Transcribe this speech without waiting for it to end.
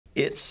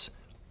It's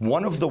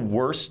one of the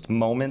worst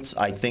moments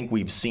I think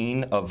we've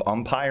seen of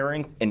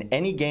umpiring in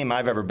any game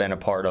I've ever been a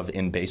part of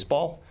in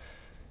baseball,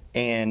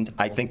 and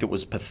I think it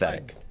was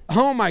pathetic.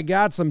 Oh, my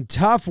God, some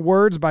tough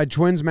words by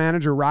Twins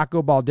manager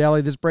Rocco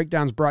Baldelli. This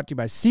breakdown is brought to you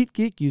by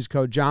SeatGeek. Use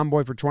code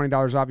JOHNBOY for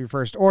 $20 off your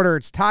first order.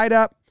 It's tied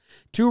up,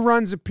 2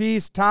 runs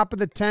apiece, top of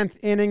the 10th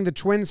inning. The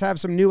Twins have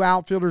some new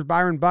outfielders.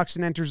 Byron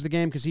Buxton enters the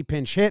game because he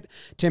pinch hit.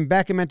 Tim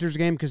Beckham enters the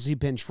game because he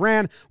pinch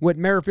ran. Whit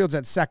Merrifield's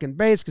at second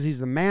base because he's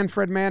the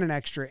Manfred man in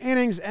extra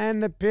innings.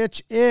 And the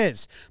pitch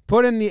is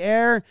put in the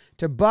air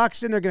to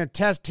Buxton. They're going to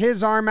test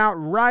his arm out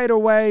right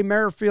away.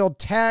 Merrifield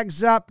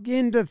tags up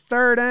into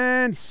third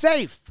and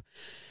safe.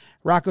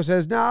 Rocco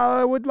says, no,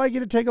 I would like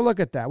you to take a look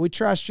at that. We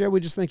trust you. We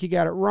just think you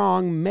got it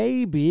wrong,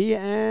 maybe.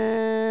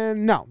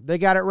 And no, they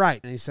got it right.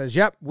 And he says,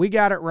 yep, we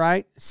got it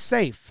right.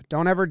 Safe.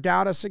 Don't ever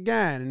doubt us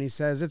again. And he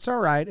says, it's all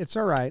right. It's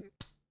all right.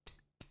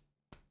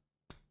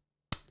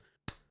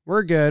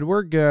 We're good.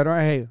 We're good. All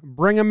right, hey,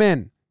 bring him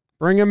in.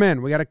 Bring him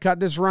in. We got to cut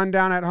this run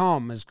down at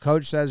home. His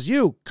coach says,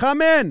 you,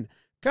 come in.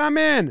 Come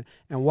in.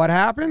 And what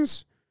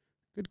happens?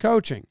 Good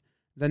coaching.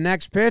 The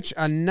next pitch,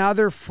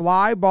 another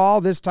fly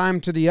ball, this time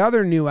to the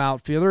other new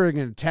outfielder. They're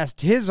going to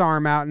test his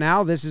arm out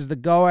now. This is the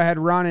go-ahead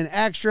run in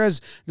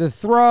extras. The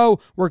throw,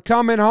 we're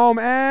coming home,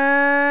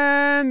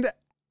 and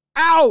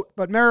out.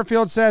 But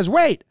Merrifield says,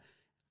 wait,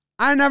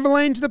 I never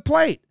lane to the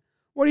plate.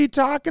 What are you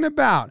talking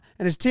about?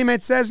 And his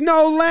teammate says,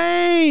 no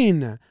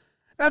lane.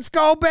 Let's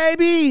go,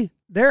 baby.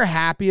 They're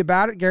happy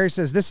about it. Gary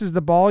says, this is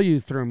the ball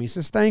you threw me. He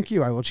says, thank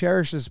you. I will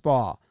cherish this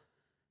ball.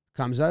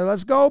 Comes out,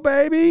 let's go,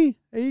 baby.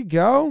 There you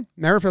go.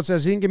 Merrifield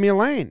says he didn't give me a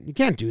lane. You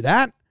can't do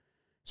that.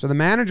 So the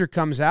manager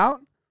comes out,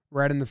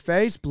 red in the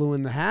face, blue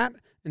in the hat,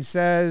 and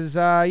says,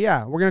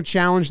 yeah, we're going to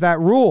challenge that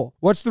rule.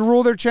 What's the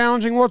rule they're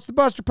challenging? What's the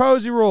Buster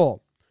Posey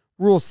rule?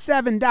 Rule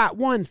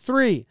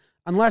 7.13.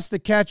 Unless the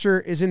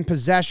catcher is in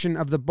possession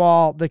of the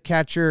ball, the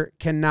catcher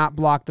cannot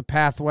block the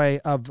pathway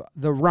of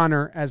the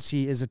runner as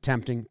he is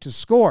attempting to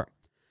score.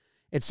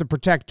 It's to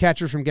protect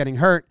catchers from getting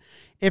hurt.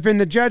 If in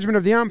the judgment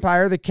of the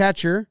umpire, the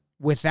catcher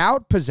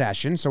without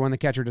possession, so when the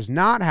catcher does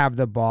not have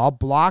the ball,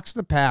 blocks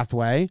the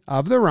pathway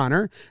of the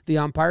runner, the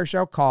umpire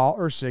shall call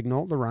or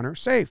signal the runner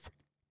safe.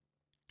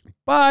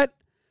 But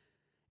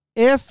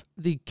if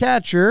the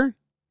catcher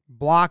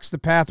blocks the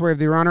pathway of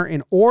the runner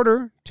in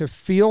order to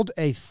field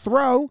a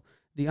throw,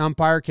 the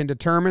umpire can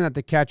determine that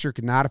the catcher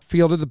could not have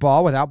fielded the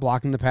ball without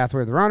blocking the pathway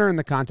of the runner, and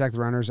the contact of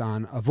the runner is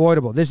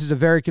unavoidable. This is a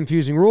very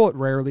confusing rule. It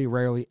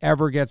rarely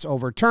ever gets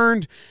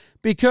overturned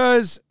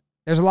because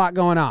there's a lot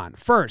going on.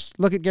 First,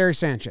 look at Gary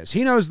Sanchez.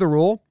 He knows the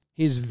rule.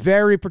 He's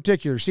very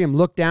particular. See him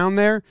look down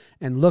there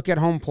and look at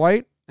home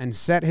plate and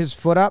set his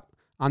foot up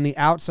on the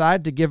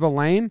outside to give a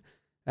lane.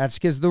 That's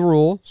the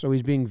rule. So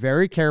he's being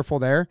very careful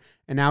there.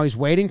 And now he's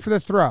waiting for the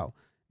throw.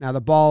 Now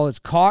the ball is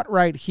caught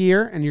right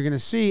here, and you're going to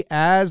see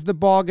as the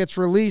ball gets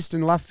released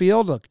in left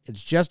field, look,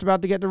 it's just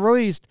about to get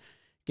released.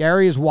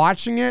 Gary is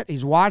watching it.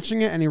 He's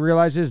watching it, and he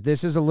realizes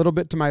this is a little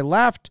bit to my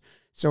left.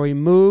 So he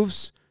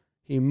moves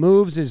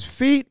his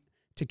feet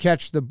to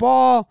catch the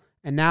ball,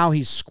 and now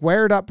he's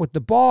squared up with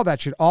the ball. That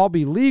should all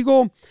be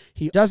legal.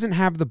 He doesn't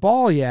have the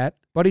ball yet,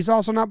 but he's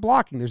also not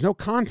blocking. There's no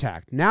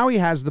contact. Now he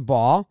has the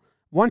ball.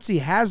 Once he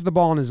has the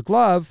ball in his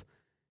glove,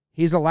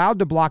 he's allowed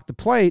to block the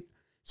plate.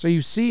 So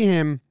you see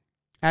him,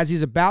 as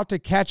he's about to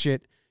catch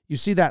it, you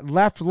see that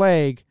left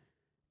leg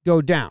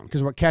go down,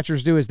 because what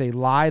catchers do is they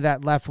lie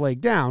that left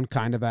leg down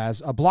kind of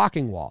as a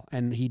blocking wall,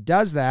 and he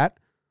does that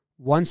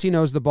once he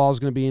knows the ball is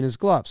going to be in his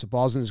glove. So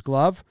ball's in his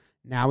glove.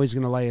 Now he's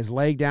going to lay his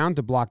leg down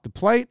to block the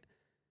plate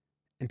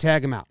and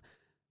tag him out.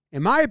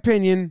 In my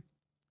opinion,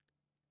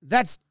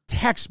 that's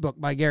textbook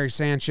by Gary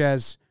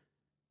Sanchez.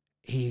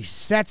 He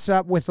sets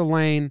up with the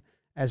lane.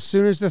 As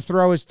soon as the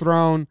throw is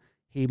thrown,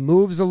 he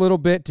moves a little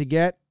bit to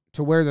get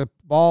to where the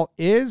ball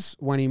is.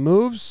 When he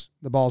moves,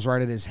 the ball's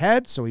right at his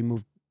head, so he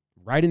moved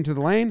right into the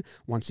lane.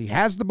 Once he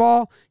has the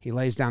ball, he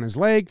lays down his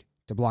leg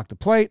to block the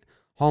plate.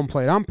 Home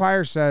plate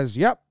umpire says,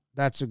 yep,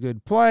 that's a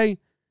good play.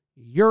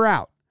 You're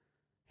out.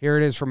 Here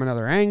it is from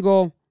another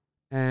angle,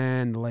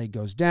 and the leg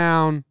goes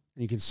down,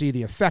 and you can see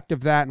the effect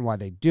of that and why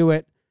they do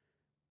it,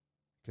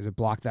 because it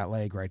blocked that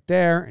leg right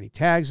there, and he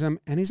tags him,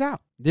 and he's out.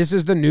 This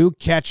is the new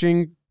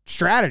catching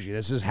strategy.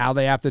 This is how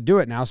they have to do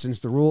it now since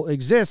the rule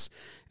exists,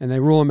 and they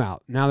rule him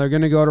out. Now they're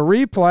going to go to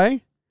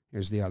replay.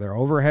 Here's the other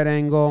overhead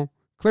angle.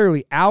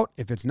 Clearly out.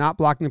 If it's not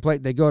blocking the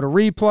plate, they go to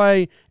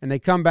replay, and they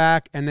come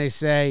back, and they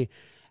say,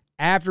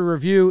 after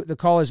review, the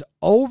call is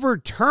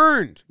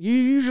overturned. You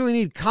usually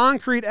need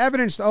concrete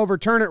evidence to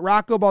overturn it.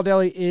 Rocco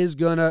Baldelli is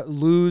going to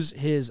lose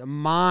his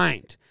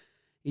mind.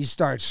 He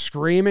starts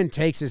screaming,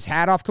 takes his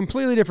hat off.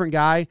 Completely different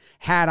guy.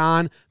 Hat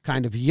on,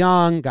 kind of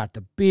young, got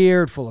the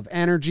beard, full of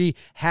energy.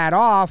 Hat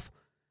off,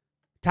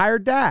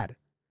 tired dad.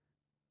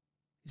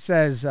 He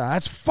says,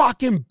 that's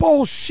fucking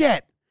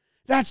bullshit.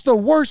 That's the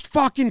worst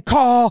fucking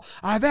call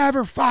I've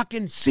ever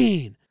fucking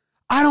seen.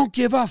 I don't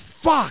give a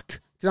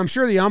fuck. I'm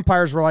sure the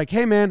umpires were like,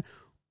 hey, man,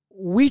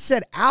 we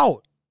said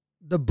out.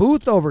 The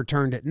booth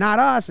overturned it, not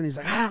us. And he's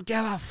like, I don't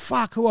give a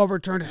fuck who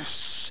overturned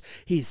it.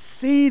 He's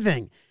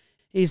seething.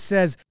 He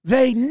says,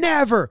 they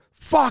never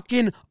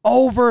fucking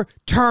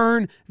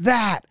overturn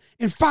that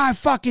in 5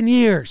 fucking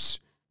years.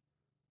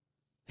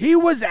 He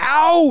was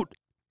out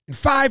in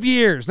 5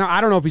 years. Now,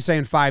 I don't know if he's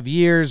saying 5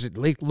 years. It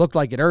looked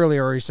like it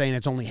earlier, or he's saying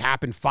it's only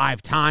happened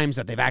 5 times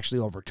that they've actually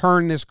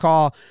overturned this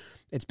call.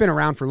 It's been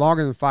around for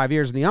longer than 5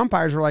 years. And the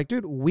umpires were like,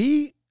 dude,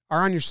 we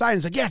are on your side. And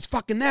it's like, yeah, it's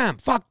fucking them.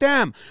 Fuck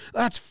them.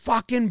 That's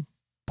fucking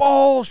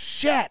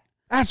bullshit.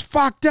 That's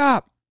fucked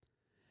up.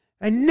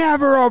 They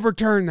never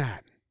overturn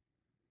that.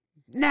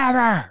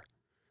 Never.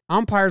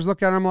 Umpires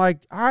look at him like,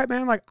 all right,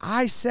 man, like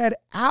I said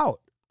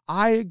out.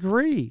 I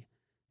agree.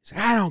 He's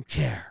like, I don't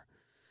care.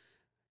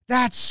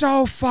 That's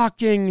so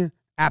fucking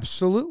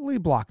absolutely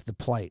blocked the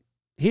plate.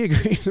 He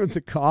agrees with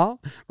the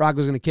call.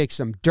 Rocco's going to kick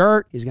some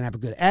dirt. He's going to have a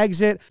good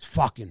exit. It's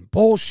fucking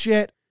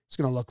bullshit. He's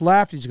going to look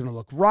left. He's going to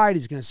look right.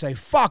 He's going to say,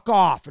 fuck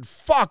off and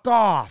fuck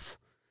off.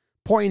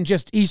 Pointing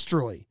just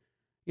easterly.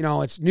 You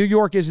know, it's New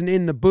York isn't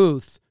in the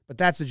booth, but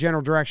that's the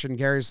general direction.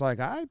 Gary's like,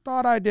 I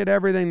thought I did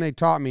everything they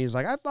taught me. He's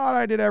like, I thought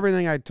I did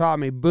everything I taught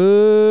me.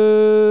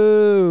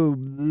 Boo.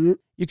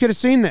 You could have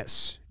seen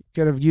this.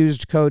 Could have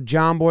used code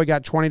Jomboy,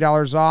 got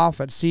 $20 off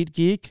at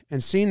SeatGeek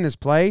and seen this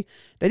play.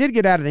 They did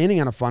get out of the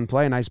inning on a fun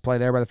play. A nice play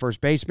there by the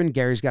first baseman.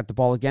 Gary's got the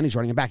ball again. He's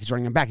running him back. He's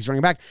running him back. He's running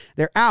him back.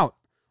 They're out.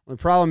 The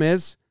problem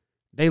is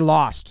they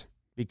lost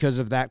because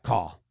of that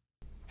call.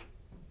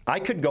 I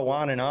could go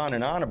on and on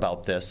and on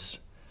about this.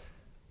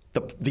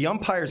 The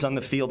umpires on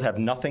the field have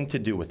nothing to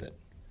do with it.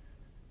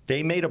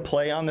 They made a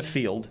play on the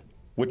field,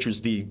 which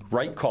was the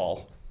right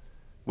call,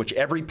 which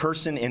every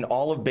person in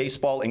all of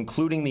baseball,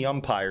 including the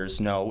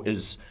umpires, know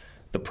is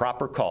the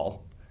proper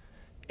call.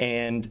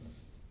 And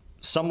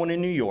someone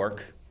in New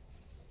York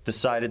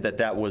decided that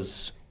that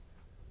was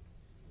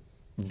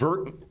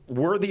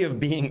worthy of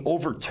being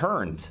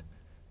overturned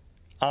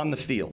on the field.